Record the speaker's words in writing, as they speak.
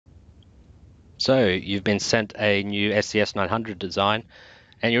So you've been sent a new SCS900 design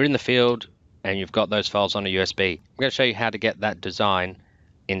and you're in the field and you've got those files on a USB. I'm going to show you how to get that design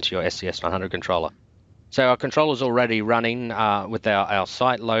into your SCS900 controller. So our controller is already running with our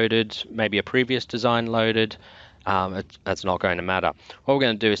site loaded, maybe a previous design loaded. That's not going to matter. What we're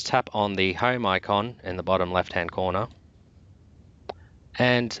going to do is tap on the home icon in the bottom left hand corner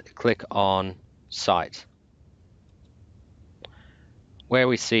and click on site. Where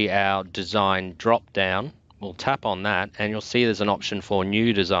we see our design drop down, we'll tap on that and you'll see there's an option for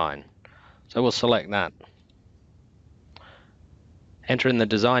new design. So we'll select that. Enter in the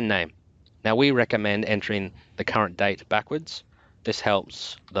design name. Now we recommend entering the current date backwards. This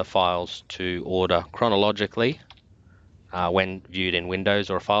helps the files to order chronologically when viewed in Windows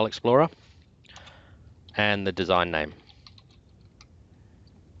or File Explorer. And the design name.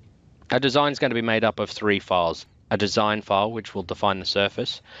 Our design is going to be made up of 3 files. A design file, which will define the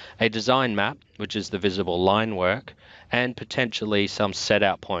surface, a design map, which is the visible line work, and potentially some set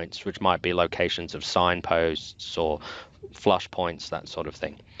out points, which might be locations of signposts or flush points, that sort of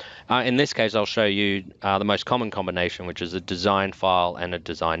thing. In this case, I'll show you the most common combination, which is a design file and a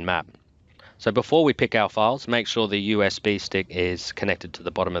design map. So before we pick our files, make sure the USB stick is connected to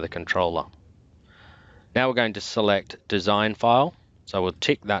the bottom of the controller. Now we're going to select design file. So we'll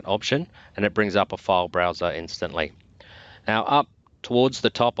tick that option and it brings up a file browser instantly. Now up towards the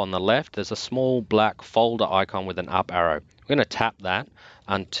top on the left, there's a small black folder icon with an up arrow. We're going to tap that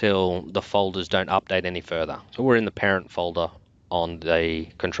until the folders don't update any further. So we're in the parent folder on the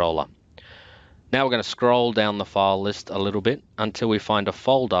controller. Now we're going to scroll down the file list a little bit until we find a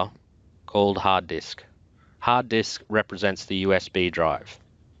folder called hard disk. Hard disk represents the USB drive.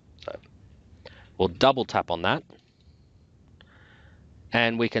 So we'll double tap on that.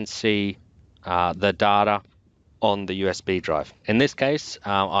 And we can see the data on the USB drive. In this case,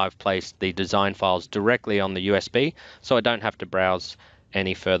 I've placed the design files directly on the USB, so I don't have to browse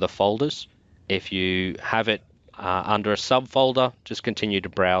any further folders. If you have it under a subfolder, just continue to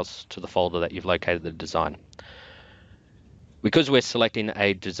browse to the folder that you've located the design. Because we're selecting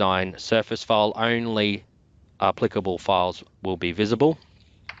a design surface file, only applicable files will be visible.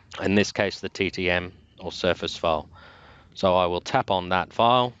 In this case, the TTM or surface file. So I will tap on that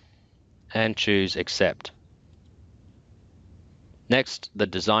file and choose accept. Next, the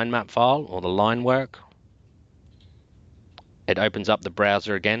design map file or the line work. It opens up the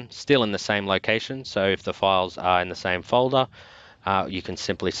browser again, still in the same location. So if the files are in the same folder, you can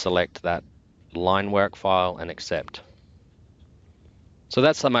simply select that line work file and accept. So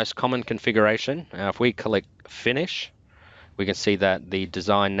that's the most common configuration. Now if we click finish, we can see that the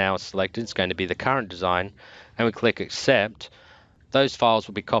design now is selected. It's going to be the current design. And we click accept. Those files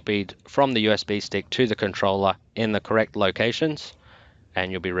will be copied from the USB stick to the controller in the correct locations,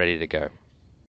 and you'll be ready to go.